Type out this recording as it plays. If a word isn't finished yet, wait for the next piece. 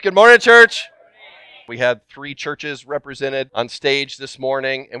Good morning, church. We had 3 churches represented on stage this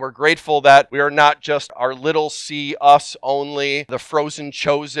morning, and we're grateful that we are not just our little C, us only, the frozen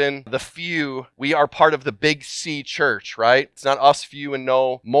chosen, the few. We are part of the big C church, right? It's not us few and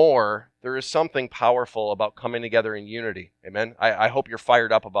no more. There is something powerful about coming together in unity. Amen. I hope you're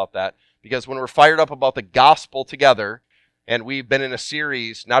fired up about that, because when we're fired up about the gospel together, and we've been in a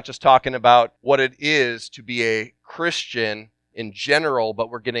series not just talking about what it is to be a Christian in general, but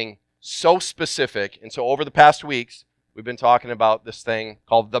we're getting so specific. And so over the past weeks, we've been talking about this thing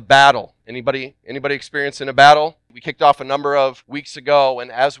called the battle. Anybody experiencing a battle? We kicked off a number of weeks ago,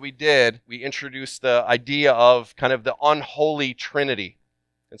 and as we did, we introduced the idea of kind of the unholy trinity.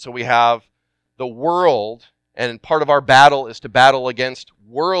 And so we have the world, and part of our battle is to battle against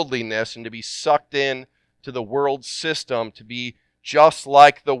worldliness and to be sucked in to the world system, to be just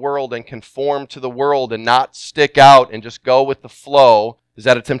like the world and conform to the world and not stick out and just go with the flow. Is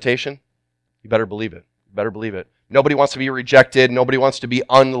that a temptation? You better believe it. You better believe it. Nobody wants to be rejected. Nobody wants to be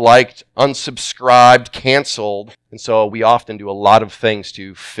unliked, unsubscribed, canceled. And so we often do a lot of things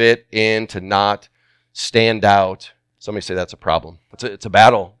to fit in, to not stand out. Somebody say that's a problem. It's a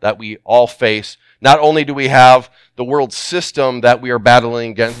battle that we all face. Not only do we have the world system that we are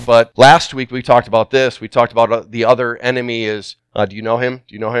battling against, but last week we talked about this. We talked about the other enemy is, do you know him?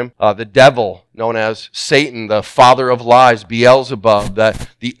 Do you know him? The devil, known as Satan, the father of lies, Beelzebub,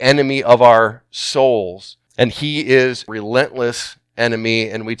 the enemy of our souls. And he is a relentless enemy.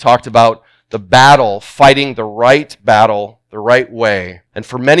 And we talked about the battle, fighting the right battle the right way. And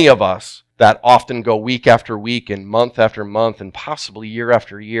for many of us, that often go week after week and month after month and possibly year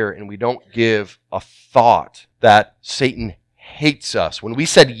after year, and we don't give a thought that Satan hates us. When we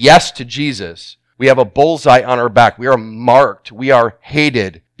said yes to Jesus, we have a bullseye on our back. We are marked. We are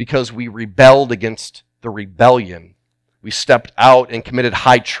hated because we rebelled against the rebellion. We stepped out and committed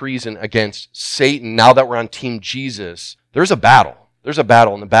high treason against Satan. Now that we're on Team Jesus, there's a battle. There's a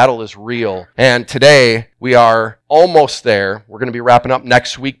battle, and the battle is real. And today, we are almost there. We're going to be wrapping up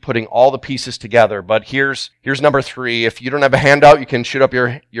next week, putting all the pieces together. But here's number 3. If you don't have a handout, you can shoot up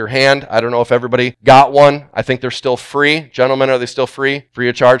your hand. I don't know if everybody got one. I think they're still free. Gentlemen, are they still free? Free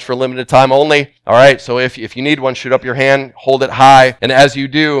of charge for a limited time only? All right, so if you need one, shoot up your hand, hold it high. And as you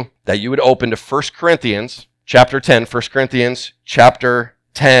do, that you would open to 1 Corinthians chapter 10. 1 Corinthians chapter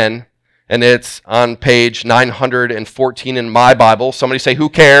 10. And it's on page 914 in my Bible. Somebody say, who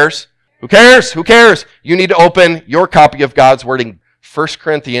cares? Who cares? Who cares? You need to open your copy of God's Word in 1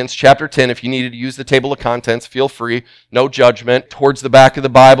 Corinthians chapter 10. If you needed to use the table of contents, feel free. No judgment. Towards the back of the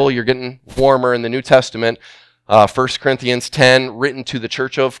Bible, you're getting warmer in the New Testament. 1 Corinthians 10, written to the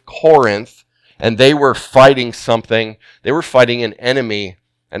church of Corinth. And they were fighting something. They were fighting an enemy.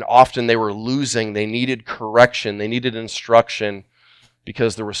 And often they were losing. They needed correction. They needed instruction,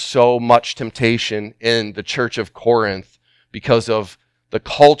 because there was so much temptation in the church of Corinth because of the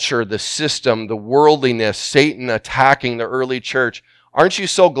culture, the system, the worldliness, Satan attacking the early church. Aren't you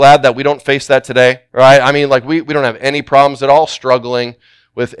so glad that we don't face that today? Right? I mean, like we don't have any problems at all struggling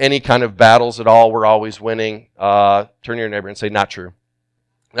with any kind of battles at all. We're always winning. Turn to your neighbor and say, not true.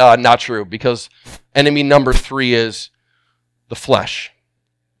 Not true, because enemy number 3 is the flesh.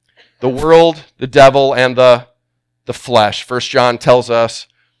 The world, the devil, and the flesh. 1 John tells us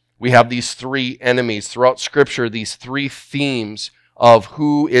we have these 3 enemies throughout Scripture, these 3 themes of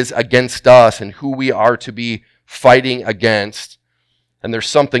who is against us and who we are to be fighting against. And there's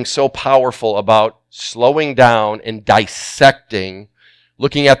something so powerful about slowing down and dissecting,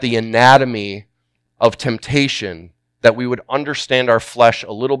 looking at the anatomy of temptation, that we would understand our flesh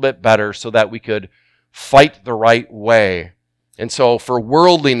a little bit better so that we could fight the right way. And so for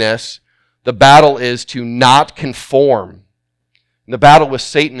worldliness, the battle is to not conform. And the battle with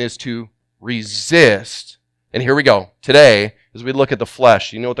Satan is to resist. And here we go. Today, as we look at the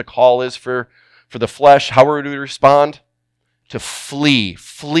flesh, you know what the call is for the flesh? How are we to respond? To flee.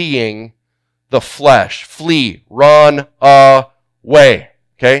 Fleeing the flesh. Flee. Run away.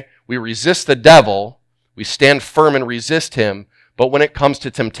 Okay? We resist the devil. We stand firm and resist him. But when it comes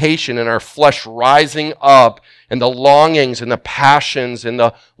to temptation and our flesh rising up and the longings and the passions and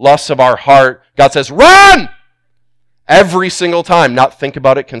the lusts of our heart, God says, run! Every single time. Not think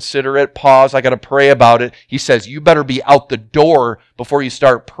about it, consider it, pause, I got to pray about it. He says, you better be out the door before you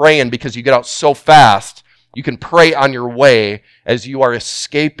start praying, because you get out so fast. You can pray on your way as you are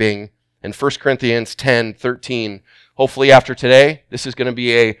escaping. In 1 Corinthians 10:13, hopefully after today, this is going to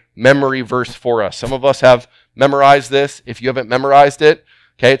be a memory verse for us. Some of us have memorized this. If you haven't memorized it,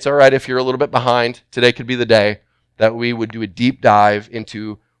 okay, it's all right if you're a little bit behind. Today could be the day that we would do a deep dive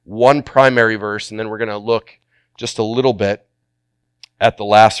into one primary verse, and then we're going to look just a little bit at the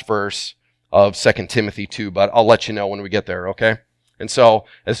last verse of 2 Timothy 2, but I'll let you know when we get there, okay? And so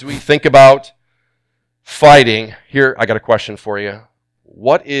as we think about fighting, here I got a question for you.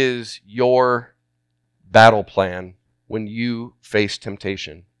 What is your battle plan when you face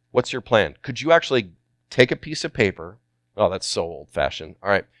temptation? What's your plan? Could you actually take a piece of paper? Oh, that's so old-fashioned. All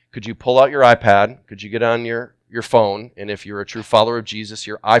right. Could you pull out your iPad? Could you get on your phone? And if you're a true follower of Jesus,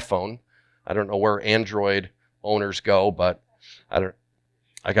 your iPhone. I don't know where Android owners go, but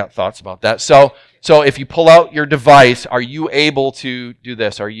I got thoughts about that. So if you pull out your device, are you able to do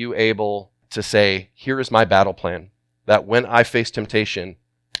this? Are you able to say, here is my battle plan, that when I face temptation,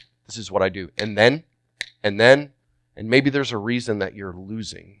 this is what I do. And maybe there's a reason that you're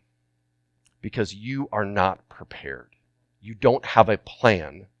losing because you are not prepared. You don't have a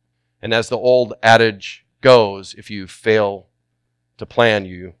plan. And as the old adage goes, if you fail to plan,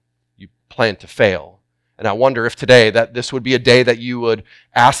 you plan to fail. And I wonder if today that this would be a day that you would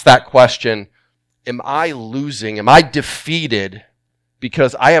ask that question, am I losing? Am I defeated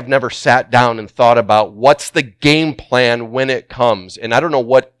because I have never sat down and thought about what's the game plan when it comes? And I don't know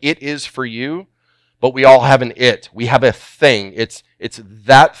what it is for you, but we all have an it. We have a thing. It's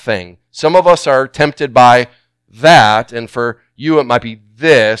that thing. Some of us are tempted by that, and for you it might be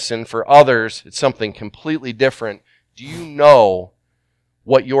this, and for others it's something completely different. Do you know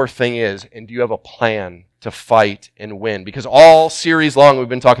what your thing is, and do you have a plan to fight and win? Because all series long we've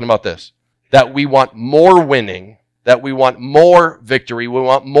been talking about this, that we want more winning, that we want more victory, we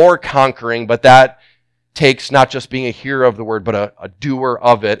want more conquering, but that takes not just being a hearer of the word, but a doer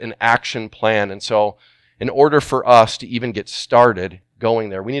of it, an action plan. And so in order for us to even get started going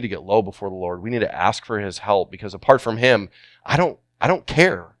there, we need to get low before the Lord. We need to ask for his help, because apart from him, I don't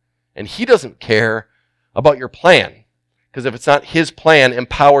care. And he doesn't care about your plan. Because if it's not his plan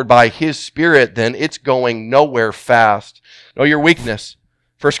empowered by his Spirit, then it's going nowhere fast. Know your weakness.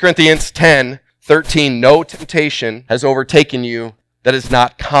 1 Corinthians 10:13, no temptation has overtaken you that is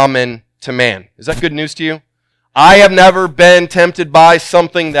not common to man. Is that good news to you? I have never been tempted by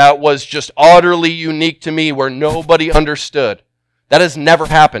something that was just utterly unique to me where nobody understood. That has never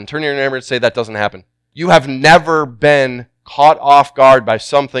happened. Turn to your neighbor and say, that doesn't happen. You have never been caught off guard by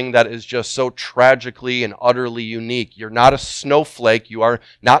something that is just so tragically and utterly unique. You're not a snowflake. You are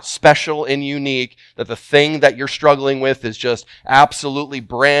not special and unique, that the thing that you're struggling with is just absolutely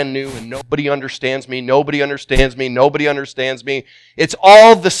brand new and nobody understands me, nobody understands me, nobody understands me. It's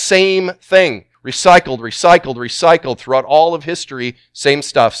all the same thing. Recycled throughout all of history. Same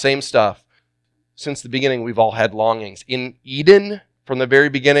stuff. Since the beginning, we've all had longings. In Eden, from the very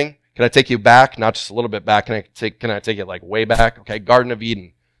beginning, can I take you back? Not just a little bit back. Can I take it like way back? Okay, Garden of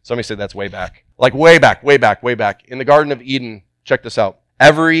Eden. Somebody say that's way back. Like way back. In the Garden of Eden, check this out.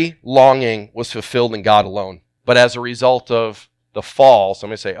 Every longing was fulfilled in God alone. But as a result of the fall,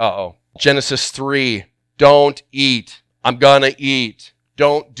 somebody say, uh-oh. Genesis 3, don't eat. I'm gonna eat.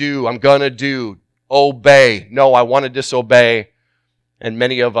 Don't do. I'm gonna do. Obey. No, I want to disobey. And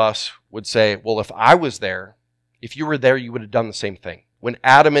many of us would say, well, if I was there, if you were there, you would have done the same thing. When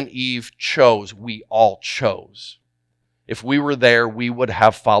Adam and Eve chose, we all chose. If we were there, we would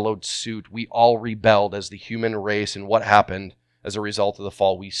have followed suit. We all rebelled as the human race. And what happened as a result of the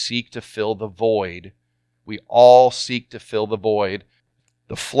fall? We seek to fill the void. We all seek to fill the void.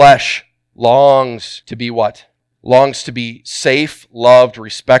 The flesh longs to be what? Longs to be safe, loved,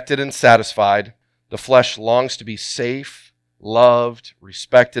 respected, and satisfied. The flesh longs to be safe, loved,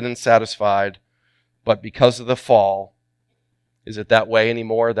 respected, and satisfied. But because of the fall, is it that way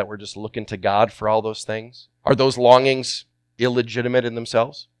anymore, that we're just looking to God for all those things? Are those longings illegitimate in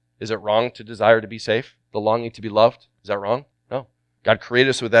themselves? Is it wrong to desire to be safe? The longing to be loved? Is that wrong? No. God created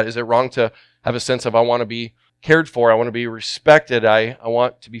us with that. Is it wrong to have a sense of I want to be cared for, I want to be respected, I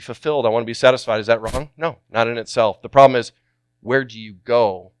want to be fulfilled, I want to be satisfied? Is that wrong? No, not in itself. The problem is, where do you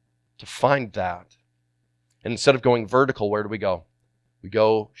go to find that? And instead of going vertical, where do we go? We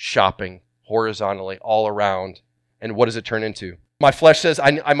go shopping horizontally all around. And what does it turn into? My flesh says,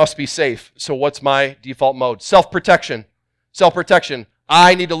 I must be safe. So what's my default mode? Self-protection.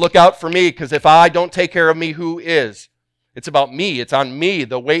 I need to look out for me, because if I don't take care of me, who is? It's about me. It's on me.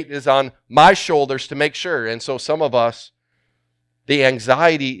 The weight is on my shoulders to make sure. And so some of us, the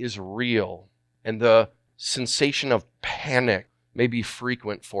anxiety is real, and the sensation of panic may be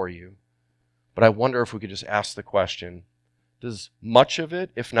frequent for you. But I wonder if we could just ask the question, does much of it,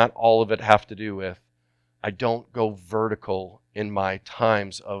 if not all of it, have to do with I don't go vertical in my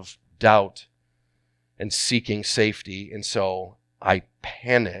times of doubt and seeking safety, and so I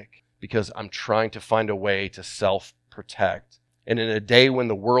panic because I'm trying to find a way to self-protect. And in a day when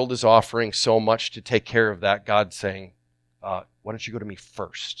the world is offering so much to take care of that, God's saying, why don't you go to me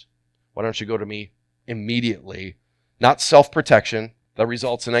first? Why don't you go to me immediately? Not self-protection that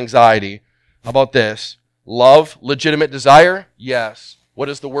results in anxiety. How about this? Love, legitimate desire? Yes. What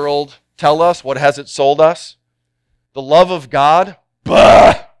does the world tell us? What has it sold us? The love of God?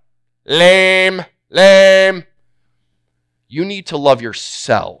 Bah! Lame. You need to love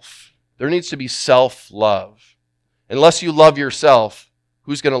yourself. There needs to be self-love. Unless you love yourself,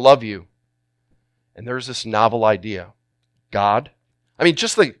 who's going to love you? And there's this novel idea. God? I mean,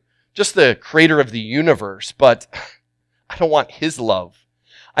 just the creator of the universe, but I don't want his love.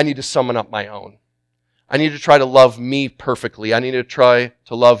 I need to summon up my own. I need to try to love me perfectly. I need to try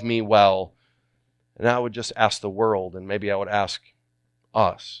to love me well. And I would just ask the world, and maybe I would ask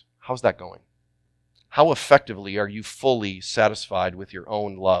us, how's that going? How effectively are you fully satisfied with your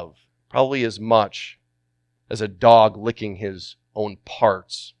own love? Probably as much as a dog licking his own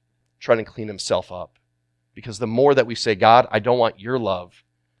parts, trying to clean himself up. Because the more that we say, God, I don't want your love,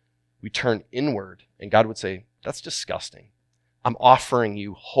 we turn inward, and God would say, that's disgusting. I'm offering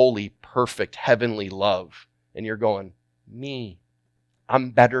you holy, perfect, heavenly love. And you're going, me.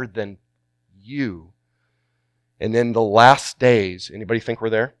 I'm better than you. And in the last days, anybody think we're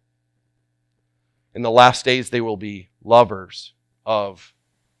there? In the last days, they will be lovers of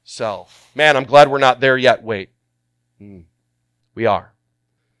self. Man, I'm glad we're not there yet. Wait. We are.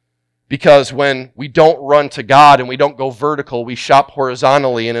 Because when we don't run to God and we don't go vertical, we shop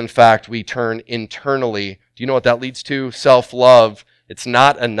horizontally, and in fact, we turn internally. Do you know what that leads to? Self-love. It's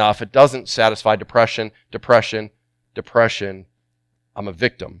not enough. It doesn't satisfy depression. I'm a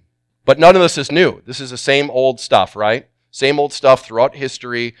victim. But none of this is new. This is the same old stuff, right? Same old stuff throughout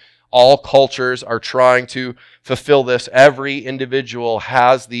history. All cultures are trying to fulfill this. Every individual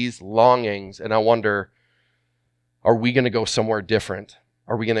has these longings, and I wonder, are we going to go somewhere different?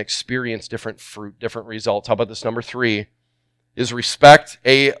 Are we going to experience different fruit, different results? How about this number 3? Is respect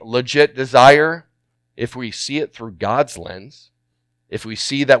a legit desire? If we see it through God's lens, if we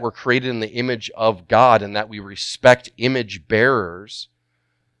see that we're created in the image of God and that we respect image bearers,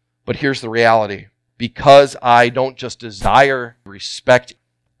 but here's the reality. Because I don't just desire respect,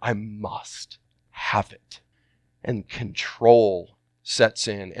 I must have it. And control sets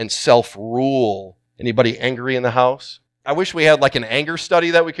in, and self-rule. Anybody angry in the house? I wish we had like an anger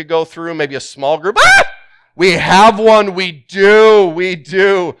study that we could go through, maybe a small group. We have one. We do.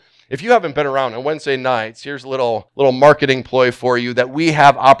 If you haven't been around on Wednesday nights, here's a little marketing ploy for you, that we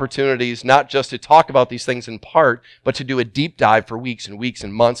have opportunities not just to talk about these things in part, but to do a deep dive for weeks and weeks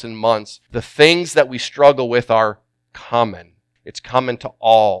and months. The things that we struggle with are common. It's common to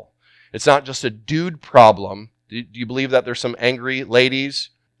all. It's not just a dude problem. Do you believe that there's some angry ladies?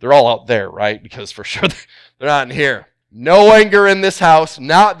 They're all out there, right? Because for sure they're not in here. No anger in this house,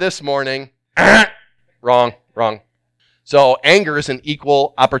 not this morning. Wrong. So anger is an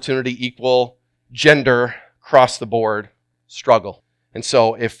equal opportunity, equal gender, across the board struggle. And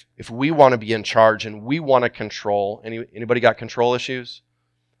so if we want to be in charge and we want to control, anybody got control issues?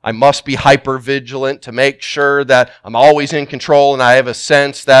 I must be hyper vigilant to make sure that I'm always in control and I have a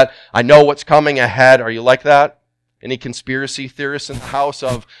sense that I know what's coming ahead. Are you like that? Any conspiracy theorists in the house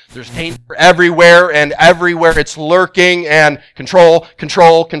of there's danger everywhere and everywhere it's lurking, and control?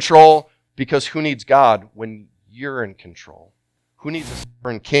 Because who needs God when you're in control? Who needs a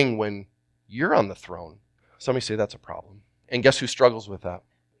sovereign king when you're on the throne? Somebody say that's a problem. And guess who struggles with that?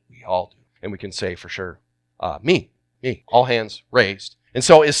 We all do. And we can say for sure, me, all hands raised. And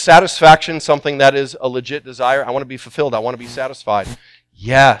so is satisfaction something that is a legit desire? I want to be fulfilled. I want to be satisfied.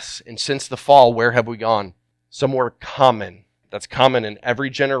 Yes. And since the fall, where have we gone? Somewhere common. That's common in every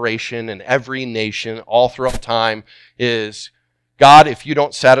generation and every nation all throughout time is, God, if you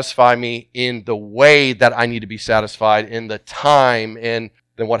don't satisfy me in the way that I need to be satisfied, in the time, and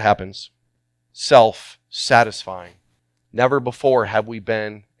then what happens? Self-satisfying. Never before have we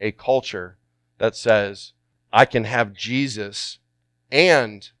been a culture that says, I can have Jesus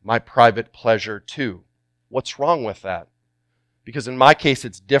and my private pleasure too. What's wrong with that? Because in my case,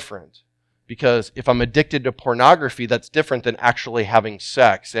 it's different. Because if I'm addicted to pornography, that's different than actually having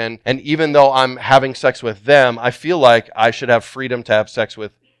sex. And even though I'm having sex with them, I feel like I should have freedom to have sex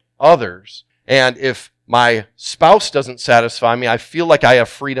with others. And if my spouse doesn't satisfy me, I feel like I have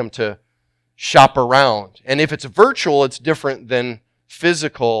freedom to shop around. And if it's virtual, it's different than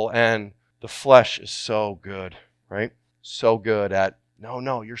physical. And the flesh is so good, right? So good at,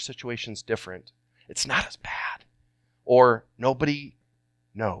 no, your situation's different. It's not as bad. Or nobody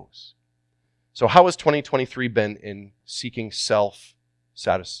knows. So how has 2023 been in seeking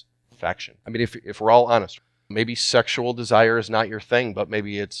self-satisfaction? I mean, if we're all honest, maybe sexual desire is not your thing, but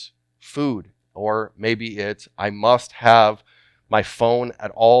maybe it's food. Or maybe it's, I must have my phone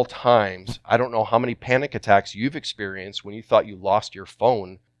at all times. I don't know how many panic attacks you've experienced when you thought you lost your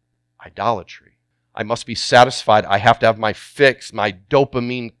phone. Idolatry. I must be satisfied. I have to have my fix, my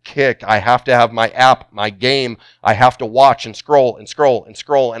dopamine kick. I have to have my app, my game. I have to watch and scroll and scroll and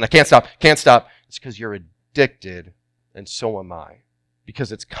scroll, and I can't stop, can't stop. It's because you're addicted, and so am I.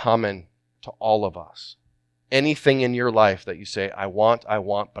 Because it's common to all of us. Anything in your life that you say, I want,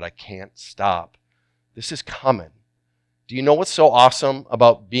 but I can't stop. This is common. Do you know what's so awesome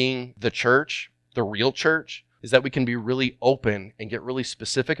about being the church, the real church? Is that we can be really open and get really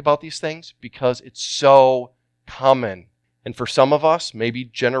specific about these things because it's so common. And for some of us, maybe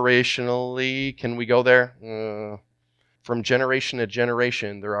generationally, can we go there? From generation to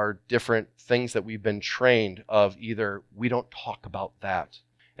generation, there are different things that we've been trained of either we don't talk about that,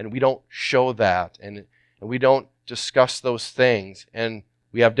 and we don't show that, and we don't discuss those things. And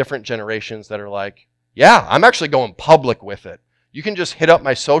we have different generations that are like, yeah, I'm actually going public with it. You can just hit up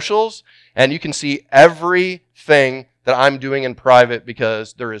my socials and you can see everything that I'm doing in private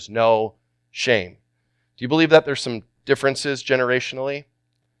because there is no shame. Do you believe that there's some differences generationally?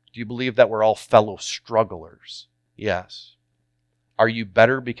 Do you believe that we're all fellow strugglers? Yes. Are you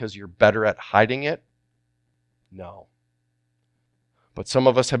better because you're better at hiding it? No. But some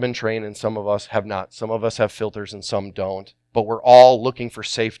of us have been trained and some of us have not. Some of us have filters and some don't. But we're all looking for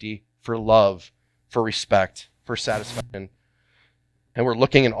safety, for love, for respect, for satisfaction. And we're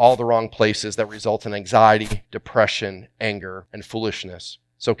looking in all the wrong places that result in anxiety, depression, anger, and foolishness.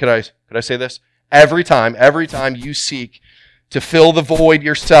 So could I say this? Every time you seek to fill the void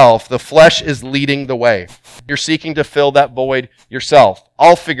yourself, the flesh is leading the way. You're seeking to fill that void yourself.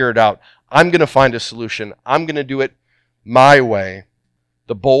 I'll figure it out. I'm going to find a solution. I'm going to do it my way.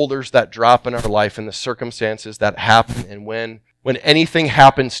 The boulders that drop in our life and the circumstances that happen, and when anything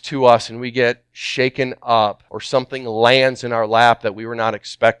happens to us and we get shaken up or something lands in our lap that we were not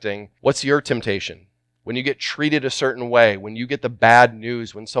expecting, what's your temptation? When you get treated a certain way, when you get the bad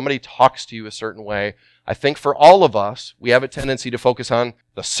news, when somebody talks to you a certain way, I think for all of us, we have a tendency to focus on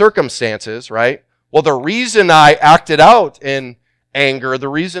the circumstances, right? Well, the reason I acted out in anger, the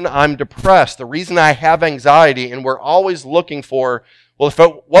reason I'm depressed, the reason I have anxiety, and we're always looking for, well, if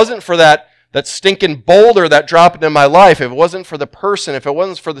it wasn't for that stinking boulder that dropped in my life, if it wasn't for the person, if it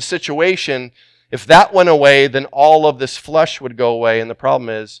wasn't for the situation, if that went away, then all of this flesh would go away. And the problem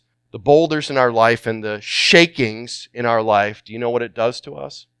is, the boulders in our life and the shakings in our life, do you know what it does to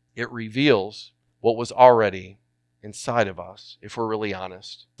us? It reveals what was already inside of us, if we're really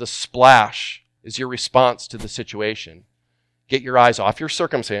honest. The splash is your response to the situation. Get your eyes off your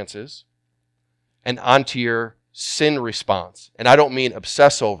circumstances and onto your sin response. And I don't mean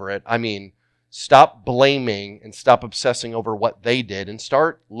obsess over it. I mean, stop blaming and stop obsessing over what they did and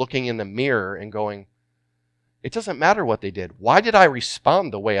start looking in the mirror and going, it doesn't matter what they did. Why did I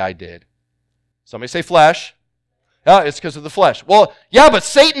respond the way I did? Somebody say flesh. Yeah, it's because of the flesh. Well, yeah, but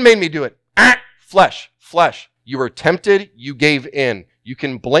Satan made me do it. Flesh. You were tempted, you gave in. You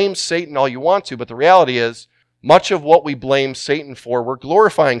can blame Satan all you want to, but the reality is, much of what we blame Satan for, we're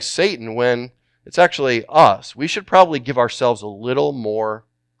glorifying Satan when it's actually us. We should probably give ourselves a little more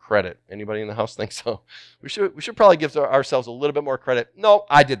credit. Anybody in the house think so? We should probably give ourselves a little bit more credit. No,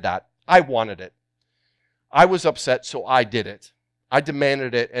 I did that. I wanted it. I was upset, so I did it. I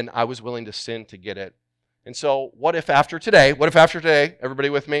demanded it, and I was willing to sin to get it. And so what if after today, everybody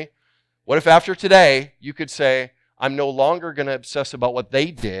with me? What if after today you could say, I'm no longer going to obsess about what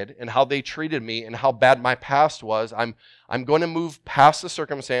they did and how they treated me and how bad my past was. I'm going to move past the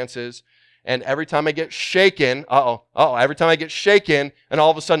circumstances, and every time I get shaken, every time I get shaken, and all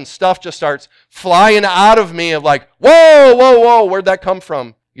of a sudden stuff just starts flying out of me of like, whoa, where'd that come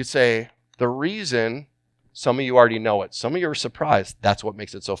from? You'd say, the reason, some of you already know it. Some of you are surprised. That's what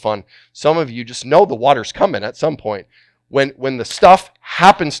makes it so fun. Some of you just know the water's coming at some point. When the stuff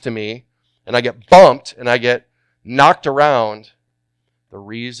happens to me, and I get bumped, and I get knocked around, the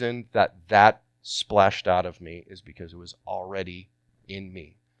reason that splashed out of me is because it was already in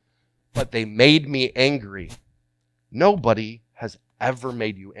me. But they made me angry. Nobody has ever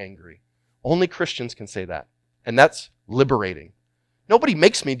made you angry. Only Christians can say that. And that's liberating. Nobody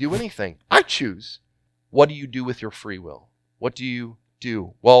makes me do anything. I choose. What do you do with your free will? What do you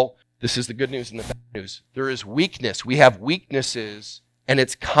do? Well, this is the good news and the bad news. There is weakness. We have weaknesses, and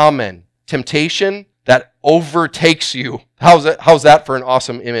it's common. Temptation that overtakes you. How's that for an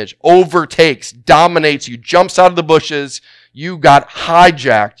awesome image? Overtakes, dominates you, jumps out of the bushes. You got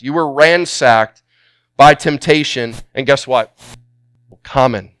hijacked. You were ransacked by temptation. And guess what?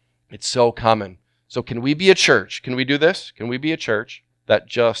 Common. It's so common. So can we be a church? Can we do this? Can we be a church that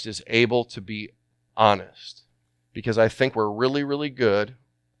just is able to be honest. Because I think we're really, really good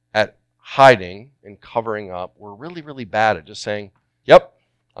at hiding and covering up. We're really, really bad at just saying, yep,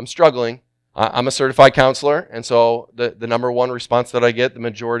 I'm struggling. I'm a certified counselor, and so the number one response that I get the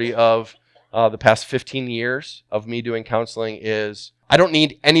majority of the past 15 years of me doing counseling is, I don't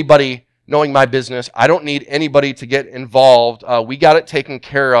need anybody knowing my business. I don't need anybody to get involved. We got it taken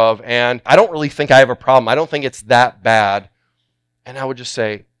care of, and I don't really think I have a problem. I don't think it's that bad. And I would just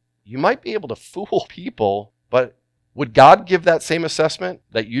say, you might be able to fool people, but would God give that same assessment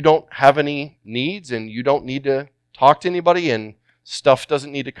that you don't have any needs and you don't need to talk to anybody and stuff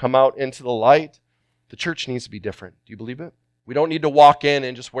doesn't need to come out into the light? The church needs to be different. Do you believe it? We don't need to walk in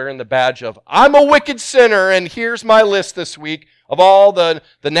and just wearing the badge of, I'm a wicked sinner, and here's my list this week of all the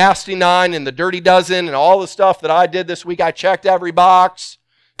nasty 9 and the dirty dozen and all the stuff that I did this week. I checked every box.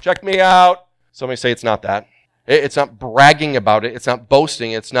 Check me out. Somebody say it's not that. It's not bragging about it. It's not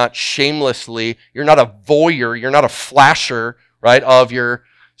boasting. It's not shamelessly. You're not a voyeur. You're not a flasher, right, of your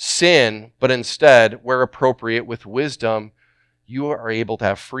sin. But instead, where appropriate with wisdom, you are able to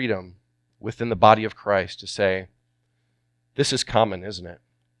have freedom within the body of Christ to say, this is common, isn't it?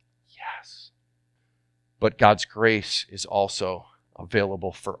 Yes. But God's grace is also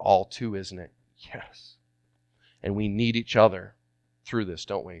available for all too, isn't it? Yes. And we need each other through this,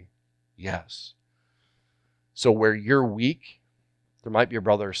 don't we? Yes. So where you're weak, there might be a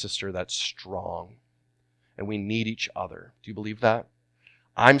brother or sister that's strong. And we need each other. Do you believe that?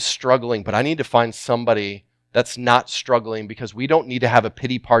 I'm struggling, but I need to find somebody that's not struggling, because we don't need to have a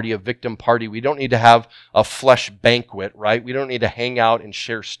pity party, a victim party. We don't need to have a flesh banquet, right? We don't need to hang out and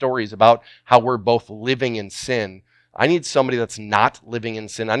share stories about how we're both living in sin. I need somebody that's not living in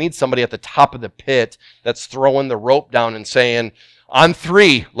sin. I need somebody at the top of the pit that's throwing the rope down and saying, on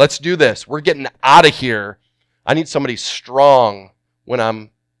 3, let's do this. We're getting out of here. I need somebody strong when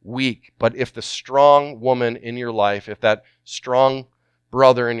I'm weak. But if the strong woman in your life, if that strong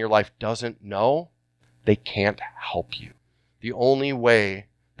brother in your life doesn't know, they can't help you. The only way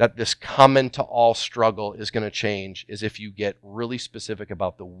that this common to all struggle is going to change is if you get really specific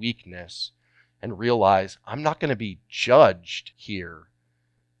about the weakness and realize, I'm not going to be judged here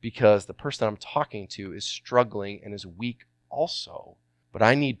because the person I'm talking to is struggling and is weak also. But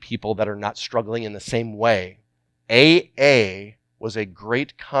I need people that are not struggling in the same way. AA was a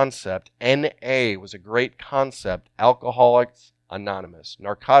great concept. NA was a great concept. Alcoholics Anonymous.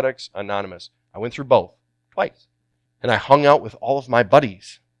 Narcotics Anonymous. I went through both twice. And I hung out with all of my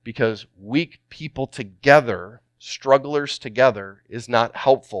buddies because weak people together, strugglers together, is not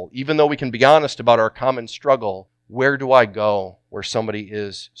helpful. Even though we can be honest about our common struggle, where do I go where somebody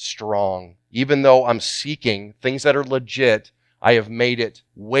is strong? Even though I'm seeking things that are legit, I have made it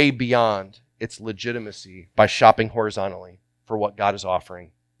way beyond its legitimacy by shopping horizontally for what God is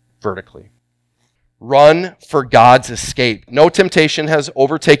offering vertically. Run for God's escape. No temptation has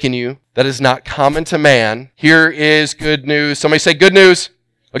overtaken you that is not common to man. Here is good news. Somebody say good news.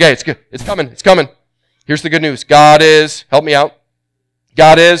 Okay, it's good. It's coming. It's coming. Here's the good news. God is, help me out.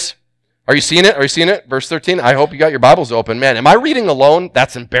 God is, are you seeing it? Are you seeing it? Verse 13. I hope you got your Bibles open. Man, am I reading alone?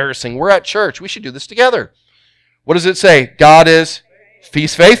 That's embarrassing. We're at church. We should do this together. What does it say? God is,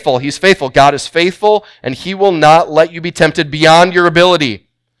 He's faithful. He's faithful. God is faithful, and He will not let you be tempted beyond your ability.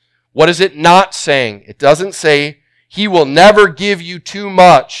 What is it not saying? It doesn't say He will never give you too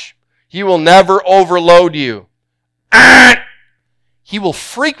much. He will never overload you. He will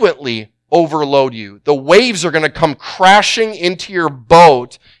frequently overload you. The waves are going to come crashing into your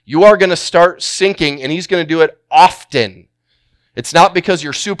boat. You are going to start sinking, and He's going to do it often. It's not because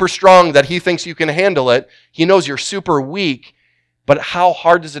you're super strong that He thinks you can handle it. He knows you're super weak. But how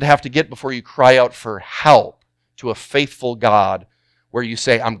hard does it have to get before you cry out for help to a faithful God, where you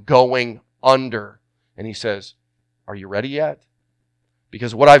say, I'm going under? And He says, are you ready yet?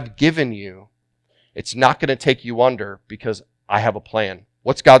 Because what I've given you, it's not going to take you under, because I have a plan.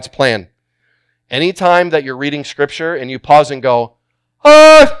 What's God's plan? Anytime that you're reading Scripture and you pause and go,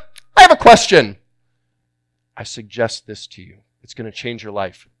 I have a question, I suggest this to you. It's going to change your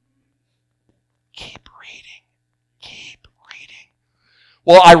life. Keep reading. Keep reading.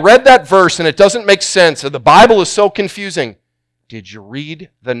 Well, I read that verse and it doesn't make sense. The Bible is so confusing. Did you read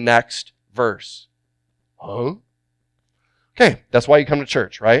the next verse? Huh? Okay, that's why you come to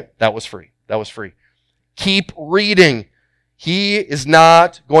church, right? That was free. That was free. Keep reading. He is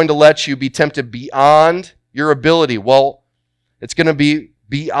not going to let you be tempted beyond your ability. Well, it's going to be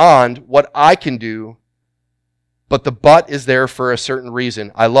beyond what I can do, but the but is there for a certain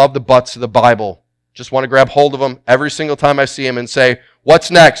reason. I love the buts of the Bible. Just want to grab hold of them every single time I see them and say, what's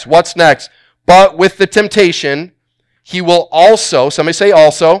next? What's next? But with the temptation, He will also, somebody say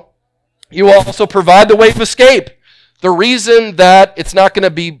also, he will also provide the way of escape. The reason that it's not going to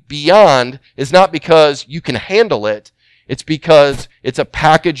be beyond is not because you can handle it. It's because it's a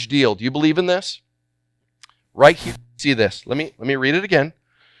package deal. Do you believe in this? Right here, see this. Let me read it again.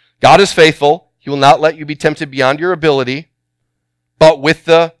 God is faithful. He will not let you be tempted beyond your ability. But with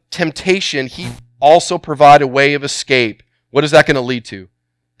the temptation, he also provide a way of escape. What is that going to lead to?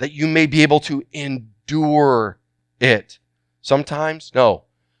 That you may be able to endure it. Sometimes? No.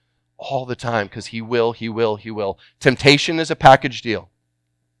 All the time, because he will. Temptation is a package deal.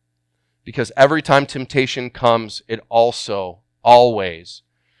 Because every time temptation comes, it also always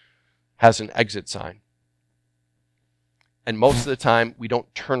has an exit sign. And most of the time, we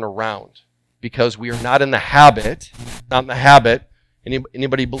don't turn around because we are not in the habit.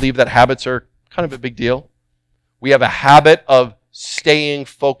 Anybody believe that habits are kind of a big deal? We have a habit of staying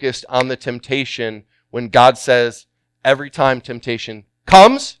focused on the temptation when God says every time temptation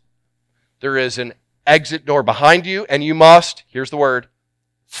comes, there is an exit door behind you and you must, here's the word,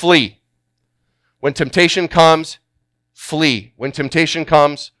 flee. When temptation comes, flee. When temptation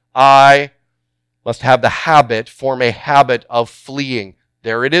comes, I must have the habit, form a habit of fleeing.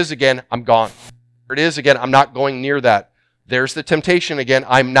 There it is again, I'm gone. There it is again, I'm not going near that. There's the temptation again,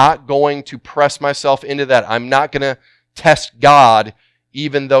 I'm not going to press myself into that. I'm not going to test God,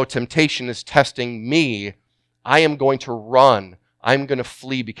 even though temptation is testing me. I am going to run. I'm going to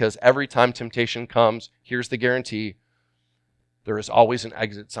flee because every time temptation comes, here's the guarantee, there is always an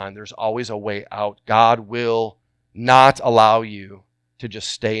exit sign. There's always a way out. God will not allow you to just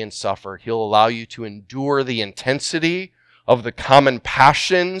stay and suffer. He'll allow you to endure the intensity of the common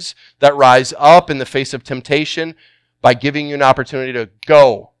passions that rise up in the face of temptation by giving you an opportunity to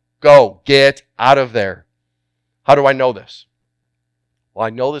go, get out of there. How do I know this? Well, I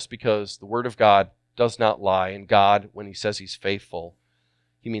know this because the Word of God does not lie, and God, when He says He's faithful,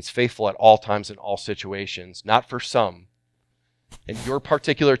 He means faithful at all times in all situations, not for some. And your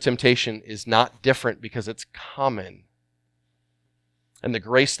particular temptation is not different because it's common. And the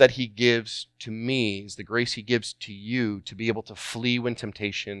grace that He gives to me is the grace He gives to you to be able to flee when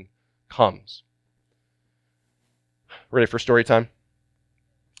temptation comes. Ready for story time?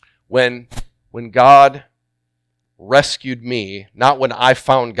 When God rescued me, not when I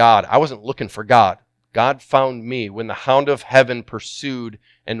found God. I wasn't looking for God. God found me. When the hound of heaven pursued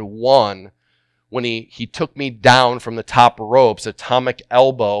and won, when he took me down from the top ropes, atomic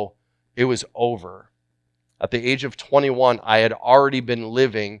elbow, it was over. At the age of 21, I had already been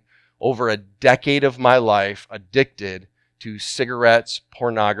living over a decade of my life addicted to cigarettes,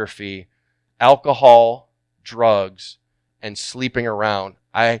 pornography, alcohol, drugs, and sleeping around.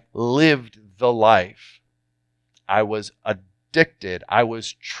 I lived the life. I was addicted. I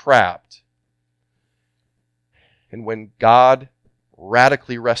was trapped. And when God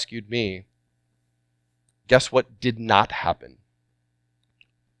radically rescued me, guess what did not happen?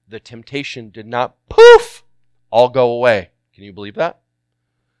 The temptation did not, poof, all go away. Can you believe that?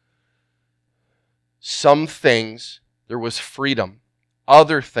 Some things, there was freedom.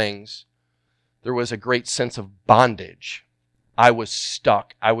 Other things, there was a great sense of bondage. I was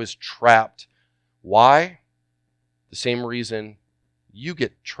stuck. I was trapped. Why? The same reason you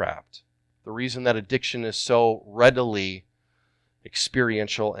get trapped. The reason that addiction is so readily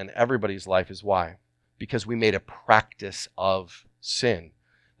experiential in everybody's life is why? Because we made a practice of sin.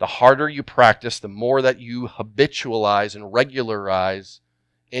 The harder you practice, the more that you habitualize and regularize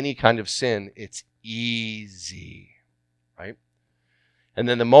any kind of sin, it's easy, right? And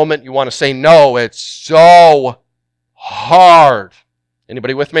then the moment you want to say no, it's so hard.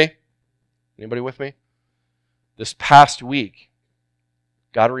 Anybody with me? Anybody with me? This past week,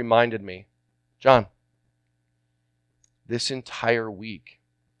 God reminded me, John, this entire week,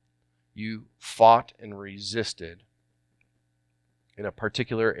 you fought and resisted in a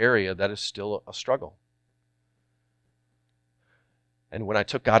particular area that is still a struggle. And when I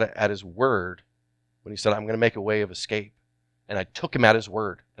took God at His word, when He said, I'm going to make a way of escape, and I took Him at His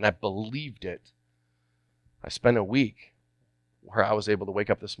word, and I believed it, I spent a week where I was able to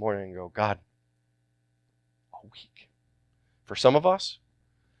wake up this morning and go, God, a week. For some of us,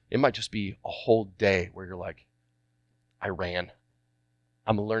 it might just be a whole day where you're like, I ran.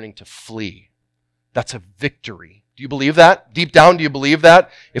 I'm learning to flee. That's a victory. Do you believe that? Deep down, do you believe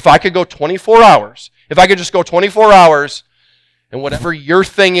that? If I could go 24 hours, if I could just go 24 hours, and whatever your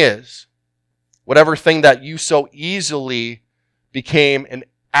thing is, whatever thing that you so easily became an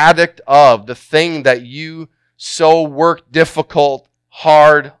addict of, the thing that you so worked difficult,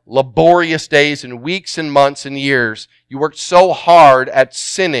 hard, laborious days and weeks and months and years, you worked so hard at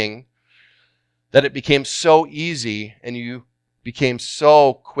sinning that it became so easy and you became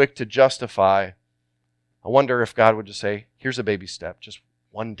so quick to justify. I wonder if God would just say, here's a baby step, just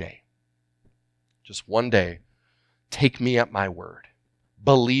one day. Just one day. Take me at my word.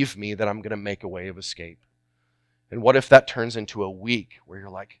 Believe me that I'm going to make a way of escape. And what if that turns into a week where you're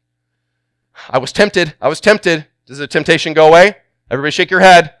like, I was tempted. Does the temptation go away? Everybody shake your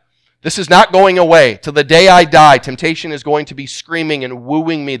head. This is not going away. Till the day I die, temptation is going to be screaming and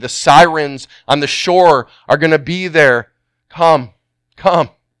wooing me. The sirens on the shore are going to be there. Come, come.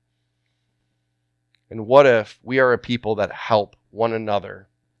 And what if we are a people that help one another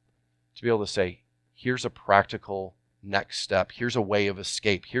to be able to say, here's a practical next step. Here's a way of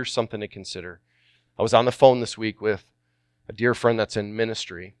escape. Here's something to consider. I was on the phone this week with a dear friend that's in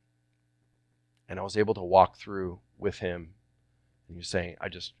ministry, and I was able to walk through with him. And he's saying,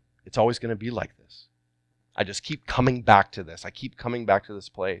 it's always going to be like this. I just keep coming back to this. I keep coming back to this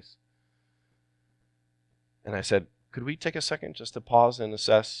place. And I said, could we take a second just to pause and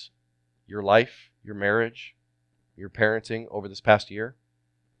assess your life, your marriage, your parenting over this past year?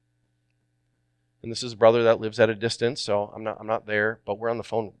 And this is a brother that lives at a distance, so I'm not there, but we're on the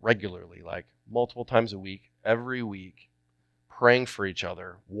phone regularly, like multiple times a week, every week, praying for each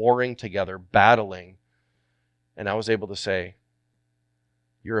other, warring together, battling. And I was able to say,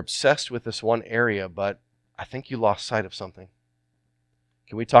 you're obsessed with this one area, but I think you lost sight of something.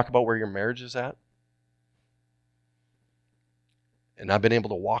 Can we talk about where your marriage is at? And I've been able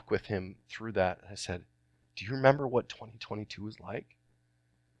to walk with him through that. I said, do you remember what 2022 was like?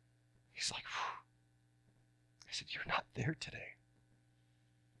 He's like, phew. I said, you're not there today.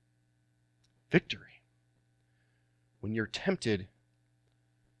 Victory. When you're tempted,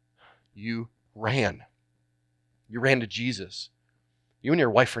 you ran. You ran to Jesus. You and your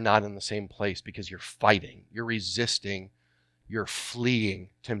wife are not in the same place because you're fighting, you're resisting, you're fleeing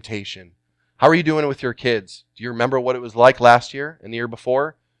temptation. How are you doing with your kids? Do you remember what it was like last year and the year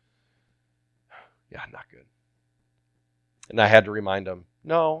before? Yeah, not good. And I had to remind them,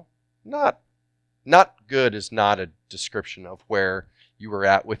 no, not good is not a description of where you were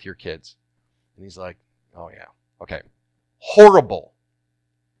at with your kids. And he's like, oh yeah, okay. Horrible.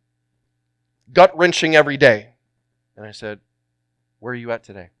 Gut-wrenching every day. And I said, where are you at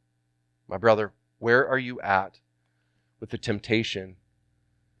today? My brother, where are you at with the temptation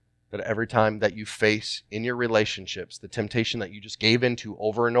that every time that you face in your relationships, the temptation that you just gave into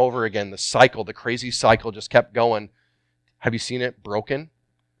over and over again, the cycle, the crazy cycle just kept going. Have you seen it broken? And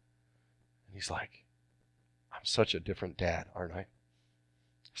he's like, I'm such a different dad, aren't I? I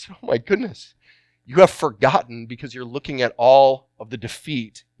said, oh my goodness. You have forgotten because you're looking at all of the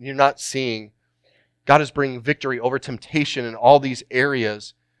defeat. And you're not seeing God is bringing victory over temptation in all these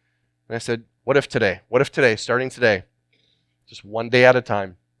areas. And I said, what if today, starting today, just one day at a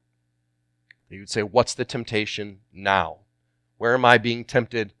time, you would say, what's the temptation now? Where am I being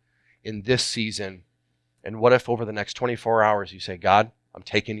tempted in this season? And what if over the next 24 hours you say, God, I'm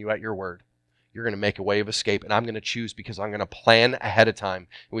taking you at your word. You're going to make a way of escape, and I'm going to choose because I'm going to plan ahead of time.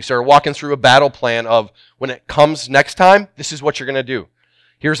 And we started walking through a battle plan of when it comes next time, this is what you're going to do.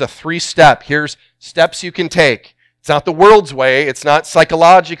 Here's a 3-step. Here's steps you can take. It's not the world's way. It's not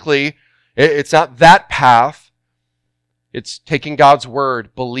psychologically. It's not that path. It's taking God's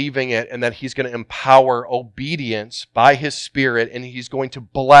word, believing it, and that He's going to empower obedience by His Spirit, and He's going to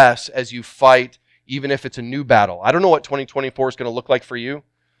bless as you fight, even if it's a new battle. I don't know what 2024 is going to look like for you,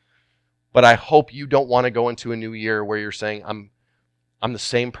 but I hope you don't want to go into a new year where you're saying, I'm the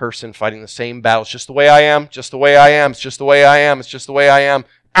same person fighting the same battles, just the way I am, just the way I am, it's just the way I am, it's just the way I am.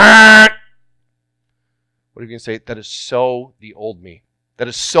 What are you going to say? That is so the old me. That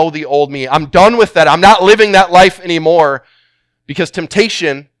is so the old me. I'm done with that. I'm not living that life anymore because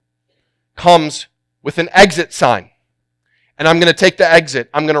temptation comes with an exit sign. And I'm going to take the exit.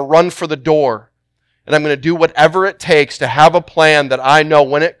 I'm going to run for the door. And I'm going to do whatever it takes to have a plan that I know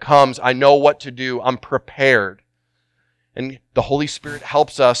when it comes, I know what to do. I'm prepared. And the Holy Spirit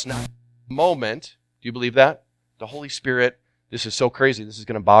helps us in a moment. Do you believe that? The Holy Spirit, this is so crazy. This is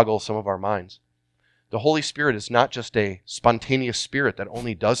going to boggle some of our minds. The Holy Spirit is not just a spontaneous spirit that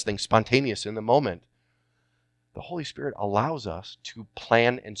only does things spontaneous in the moment. The Holy Spirit allows us to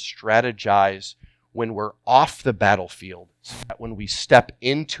plan and strategize when we're off the battlefield, so that when we step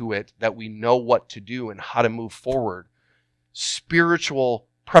into it, that we know what to do and how to move forward. Spiritual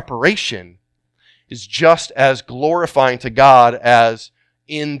preparation is just as glorifying to God as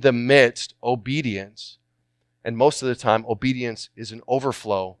in the midst obedience. And most of the time, obedience is an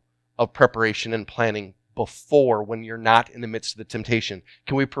overflow of preparation and planning before when you're not in the midst of the temptation.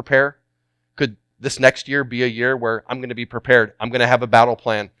 Can we prepare? Could this next year be a year where I'm going to be prepared? I'm going to have a battle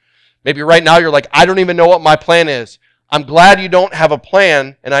plan. Maybe right now you're like, I don't even know what my plan is. I'm glad you don't have a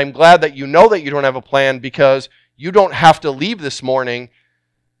plan, and I'm glad that you know that you don't have a plan because you don't have to leave this morning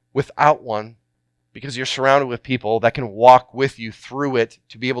without one, because you're surrounded with people that can walk with you through it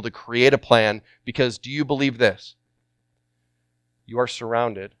to be able to create a plan. Because do you believe this? You are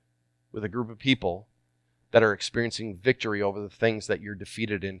surrounded with a group of people that are experiencing victory over the things that you're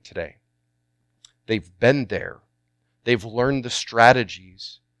defeated in today. They've been there. They've learned the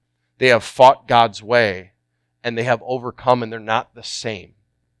strategies. They have fought God's way, and they have overcome, and they're not the same.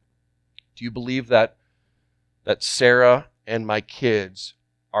 Do you believe that Sarah and my kids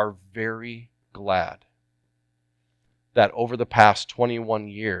are very glad that over the past 21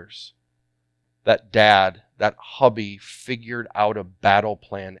 years, that dad, that hubby, figured out a battle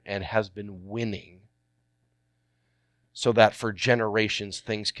plan and has been winning so that for generations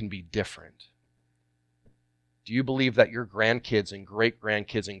things can be different? Do you believe that your grandkids and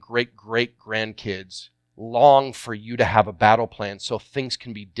great-grandkids and great-great-grandkids long for you to have a battle plan so things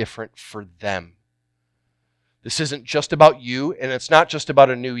can be different for them? This isn't just about you, and it's not just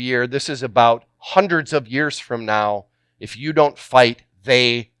about a new year. This is about hundreds of years from now. If you don't fight,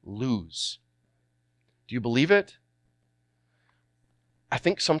 they lose. Do you believe it? I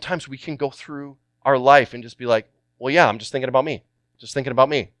think sometimes we can go through our life and just be like, well, yeah, I'm just thinking about me. Just thinking about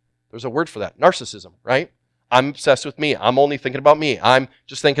me. There's a word for that. Narcissism, right? I'm obsessed with me. I'm only thinking about me. I'm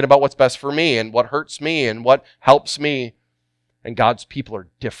just thinking about what's best for me and what hurts me and what helps me. And God's people are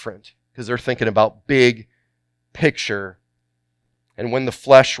different because they're thinking about big picture. And when the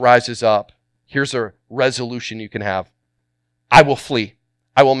flesh rises up, here's a resolution you can have. I will flee.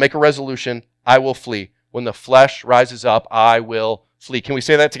 I will make a resolution. I will flee. When the flesh rises up, I will flee. Can we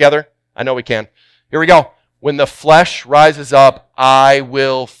say that together? I know we can. Here we go. When the flesh rises up, I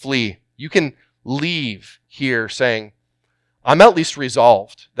will flee. You can leave here saying, I'm at least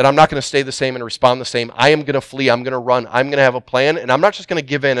resolved that I'm not going to stay the same and respond the same. I am going to flee. I'm going to run. I'm going to have a plan, and I'm not just going to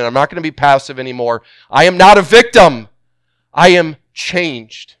give in, and I'm not going to be passive anymore. I am not a victim. I am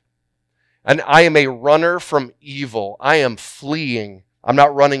changed. And I am a runner from evil. I am fleeing. I'm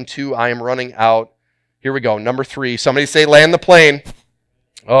not running to, I am running out. Here we go. Number 3. Somebody say, land the plane.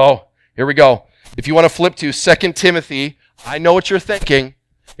 Oh, here we go. If you want to flip to 2 Timothy, I know what you're thinking.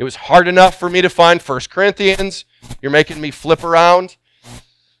 It was hard enough for me to find 1 Corinthians. You're making me flip around.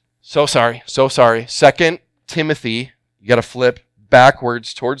 So sorry. 2 Timothy, you got to flip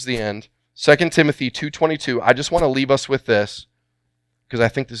backwards towards the end. 2 Timothy 2:22. I just want to leave us with this because I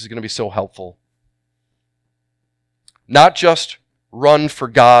think this is going to be so helpful. Not just run for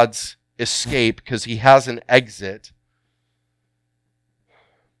God's escape because he has an exit.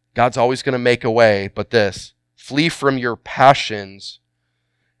 God's always going to make a way, but this, flee from your passions.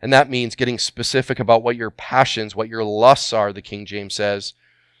 And that means getting specific about what your passions, what your lusts are, the King James says.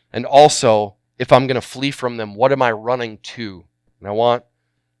 And also, if I'm going to flee from them, what am I running to? And I want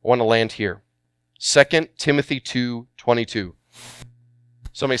to land here. 2 Timothy 2:22.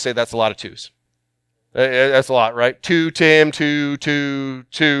 Somebody say that's a lot of twos. That's a lot, right? 2 Tim,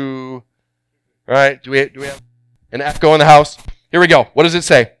 2. Right? Do we have an echo in the house? Here we go. What does it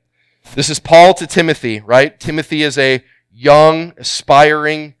say? This is Paul to Timothy, right? Timothy is a young,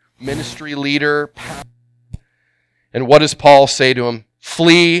 aspiring ministry leader. And what does Paul say to him?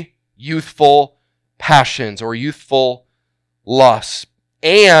 Flee youthful passions or youthful lusts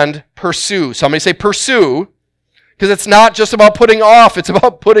and pursue. Somebody say pursue, because it's not just about putting off. It's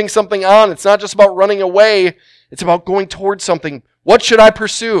about putting something on. It's not just about running away. It's about going towards something. What should I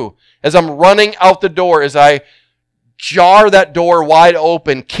pursue? As I'm running out the door, as I jar that door wide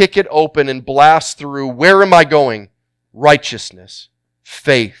open, kick it open, and blast through, where am I going? Righteousness,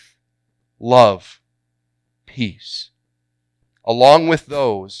 faith, love, peace. Along with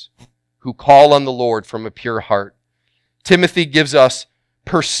those who call on the Lord from a pure heart. Timothy gives us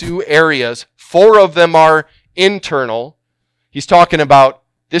pursue areas. 4 of them are internal. He's talking about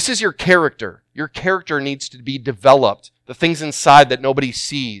this is your character. Your character needs to be developed. The things inside that nobody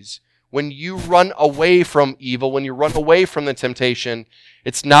sees. When you run away from evil, when you run away from the temptation,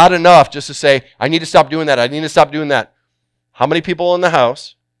 it's not enough just to say, I need to stop doing that. I need to stop doing that. How many people in the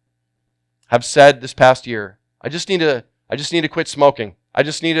house have said this past year, I just need to quit smoking. I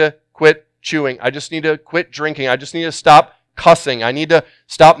just need to quit chewing. I just need to quit drinking. I just need to stop cussing. I need to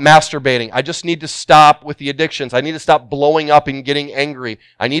stop masturbating. I just need to stop with the addictions. I need to stop blowing up and getting angry.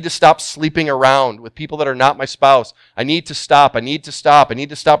 I need to stop sleeping around with people that are not my spouse. I need to stop. I need to stop. I need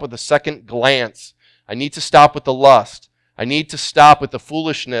to stop with the second glance. I need to stop with the lust. I need to stop with the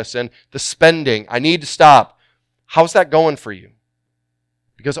foolishness and the spending. I need to stop. How's that going for you?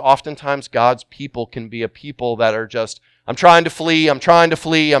 Because oftentimes God's people can be a people that are just I'm trying to flee. I'm trying to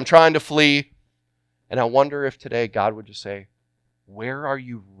flee. I'm trying to flee. And I wonder if today God would just say, where are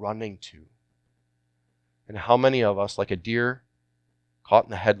you running to? And how many of us, like a deer caught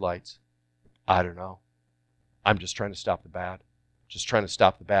in the headlights, I don't know. I'm just trying to stop the bad. Just trying to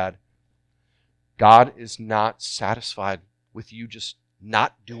stop the bad. God is not satisfied with you just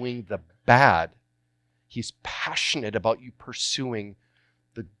not doing the bad. He's passionate about you pursuing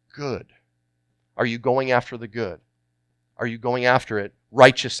the good. Are you going after the good? Are you going after it?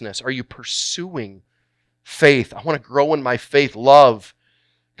 Righteousness. Are you pursuing faith? I want to grow in my faith. Love.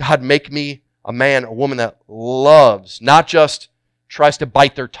 God, make me a man, a woman that loves, not just tries to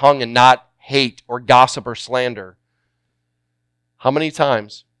bite their tongue and not hate or gossip or slander. How many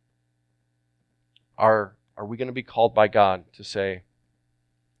times are we going to be called by God to say,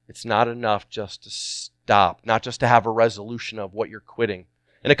 it's not enough just to stop, not just to have a resolution of what you're quitting.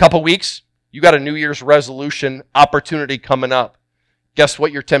 In a couple weeks, you got a New Year's resolution opportunity coming up. Guess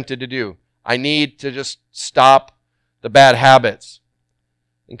what you're tempted to do? I need to just stop the bad habits.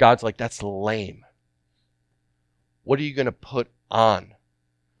 And God's like, that's lame. What are you going to put on?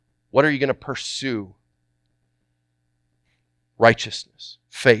 What are you going to pursue? Righteousness,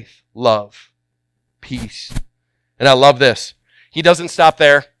 faith, love, peace. And I love this. He doesn't stop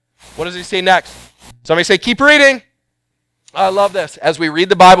there. What does he say next? Somebody say, keep reading. I love this. As we read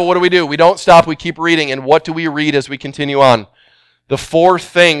the Bible, what do? We don't stop, we keep reading. And what do we read as we continue on? The four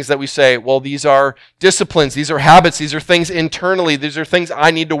things that we say, well, these are disciplines, these are habits, these are things internally, these are things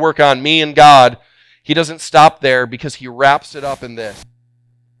I need to work on, me and God. He doesn't stop there because he wraps it up in this.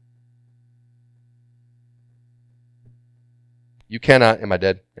 You cannot, am I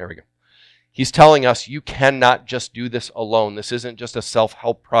dead? There we go. He's telling us you cannot just do this alone. This isn't just a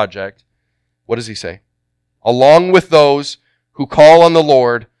self-help project. What does he say? Along with those who call on the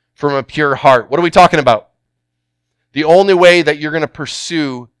Lord from a pure heart. What are we talking about? The only way that you're going to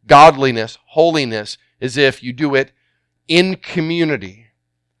pursue godliness, holiness, is if you do it in community.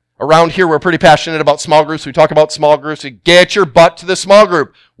 Around here, we're pretty passionate about small groups. We talk about small groups. Get your butt to the small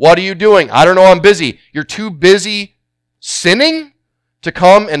group. What are you doing? I don't know, I'm busy. You're too busy sinning to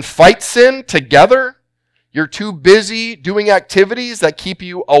come and fight sin together. You're too busy doing activities that keep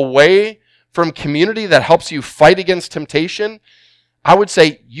you away from community that helps you fight against temptation. I would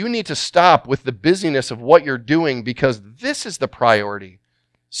say you need to stop with the busyness of what you're doing because this is the priority.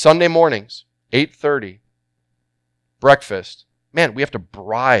 Sunday mornings, 8:30, breakfast. Man, we have to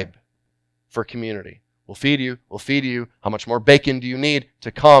bribe for community. We'll feed you. We'll feed you. How much more bacon do you need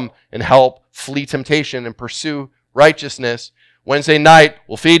to come and help flee temptation and pursue righteousness? Wednesday night,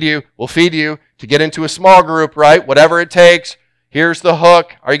 we'll feed you to get into a small group, right? Whatever it takes. Here's the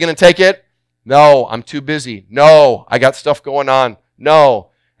hook. Are you going to take it? No, I'm too busy. No, I got stuff going on. No.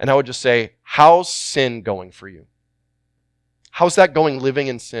 And I would just say, how's sin going for you? How's that going living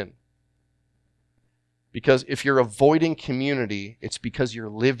in sin? Because if you're avoiding community, it's because you're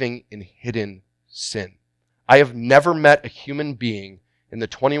living in hidden sin. I have never met a human being in the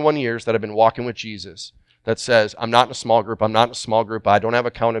 21 years that I've been walking with Jesus that says, I'm not in a small group, I don't have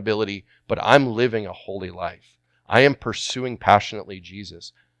accountability, but I'm living a holy life. I am pursuing passionately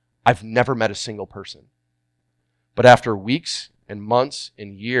Jesus. I've never met a single person. But after weeks and months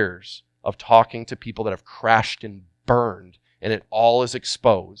and years of talking to people that have crashed and burned, and it all is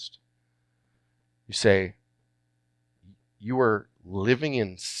exposed, you say, you were living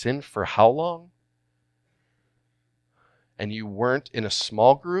in sin for how long? And you weren't in a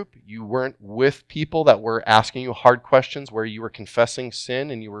small group? You weren't with people that were asking you hard questions where you were confessing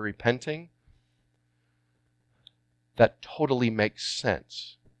sin and you were repenting? That totally makes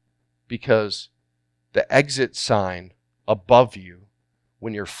sense. Because the exit sign above you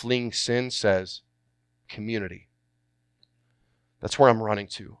when you're fleeing sin says community. That's where I'm running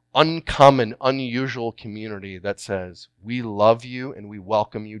to. Uncommon, unusual community that says we love you and we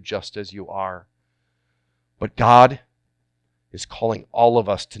welcome you just as you are. But God is calling all of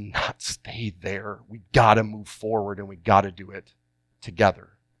us to not stay there. We got to move forward and we got to do it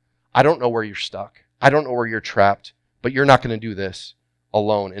together. I don't know where you're stuck. I don't know where you're trapped, but you're not going to do this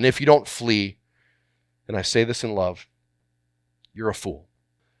alone. And if you don't flee, and I say this in love, you're a fool.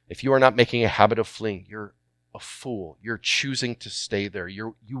 If you are not making a habit of fleeing, you're a fool. You're choosing to stay there.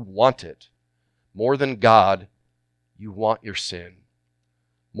 You want it. More than God, you want your sin.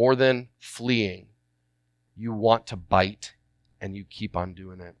 More than fleeing, you want to bite and you keep on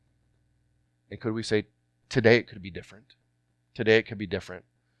doing it. And could we say, today it could be different. Today it could be different.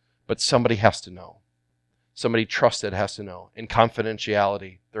 But somebody has to know. Somebody trusted has to know. In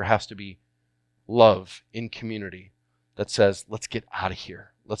confidentiality, there has to be love in community that says, let's get out of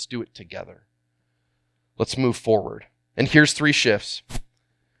here. Let's do it together. Let's move forward. And here's 3 shifts.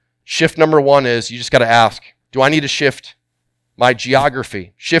 Shift number 1 is you just got to ask, do I need to shift my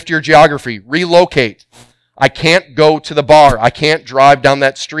geography? Shift your geography. Relocate. I can't go to the bar. I can't drive down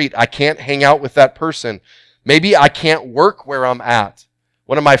that street. I can't hang out with that person. Maybe I can't work where I'm at.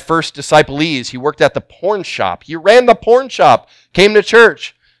 One of my first disciplees, he worked at the porn shop. He ran the porn shop, came to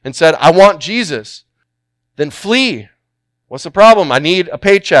church and said, I want Jesus. Then flee. What's the problem? I need a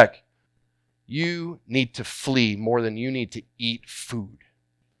paycheck. You need to flee more than you need to eat food.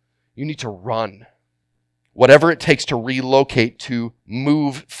 You need to run. Whatever it takes to relocate, to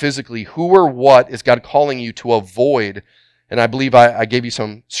move physically. Who or what is God calling you to avoid? And I believe I gave you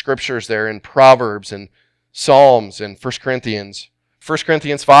some scriptures there in Proverbs and Psalms and 1 Corinthians. 1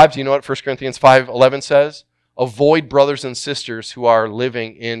 Corinthians 5, do you know what 1 Corinthians 5:11 says? Avoid brothers and sisters who are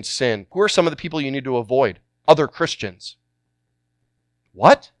living in sin. Who are some of the people you need to avoid? Other Christians.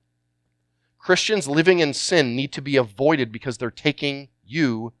 What? Christians living in sin need to be avoided because they're taking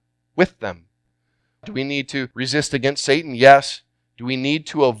you with them. Do we need to resist against Satan? Yes. Do we need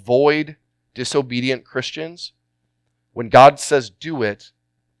to avoid disobedient Christians? When God says do it,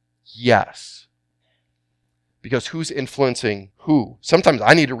 yes. Because who's influencing who? Sometimes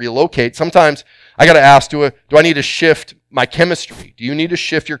I need to relocate. Sometimes I got to ask, do I need to shift my chemistry? Do you need to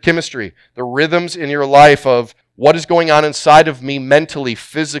shift your chemistry? The rhythms in your life of what is going on inside of me mentally,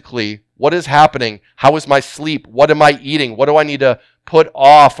 physically? What is happening? How is my sleep? What am I eating? What do I need to put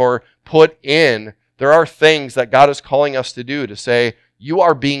off or put in? There are things that God is calling us to do, to say, you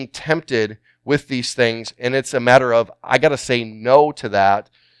are being tempted with these things, and it's a matter of, I got to say no to that,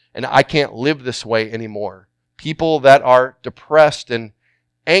 and I can't live this way anymore. People that are depressed and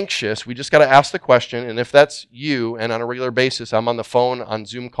anxious, we just got to ask the question, and if that's you, and on a regular basis, I'm on the phone, on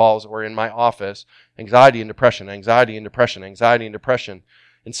Zoom calls, or in my office, anxiety and depression, anxiety and depression, anxiety and depression.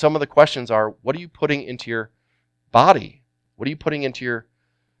 And some of the questions are, what are you putting into your body? What are you putting into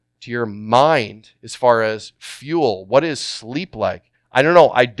your mind as far as fuel? What is sleep like? I don't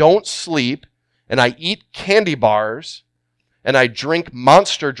know. I don't sleep, and I eat candy bars, and I drink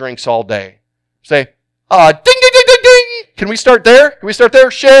Monster drinks all day. Say, ding, ding, ding, ding, ding. Can we start there? Can we start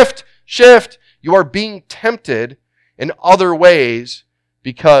there? Shift. You are being tempted in other ways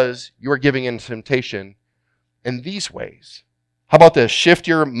because you are giving in temptation in these ways. How about this? Shift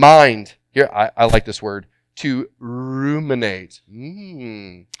your mind. Here, I like this word. To ruminate.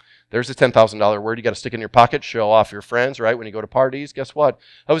 There's a $10,000 word you got to stick in your pocket, show off your friends, right? When you go to parties, guess what?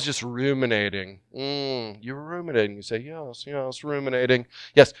 I was just ruminating. You were ruminating. You say, yes, ruminating.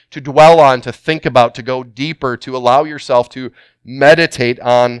 Yes, to dwell on, to think about, to go deeper, to allow yourself to meditate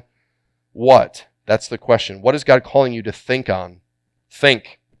on what? That's the question. What is God calling you to think on?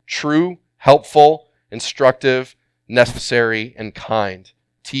 Think. True, helpful, instructive, necessary, and kind.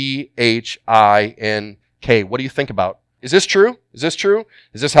 THINK. What do you think about? Is this true? Is this true?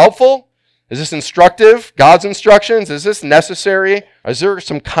 Is this helpful? Is this instructive? God's instructions? Is this necessary? Is there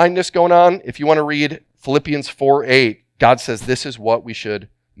some kindness going on? If you want to read Philippians 4:8, God says this is what we should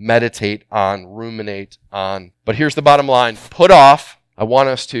meditate on, ruminate on. But here's the bottom line. Put off. I want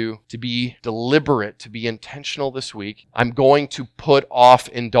us to be deliberate, to be intentional this week. I'm going to put off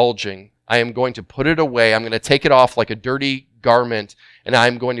indulging. I am going to put it away. I'm going to take it off like a dirty garment, and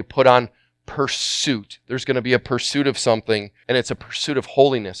I'm going to put on pursuit. There's going to be a pursuit of something, and it's a pursuit of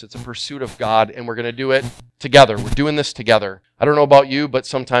holiness. It's a pursuit of God, and we're going to do it together. We're doing this together. I don't know about you, but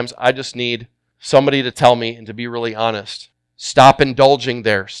sometimes I just need somebody to tell me and to be really honest. Stop indulging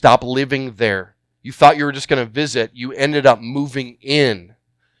there. Stop living there. You thought you were just going to visit. You ended up moving in.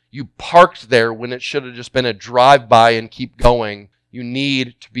 You parked there when it should have just been a drive-by and keep going. You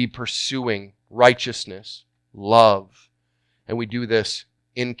need to be pursuing righteousness, love, and we do this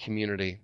in community.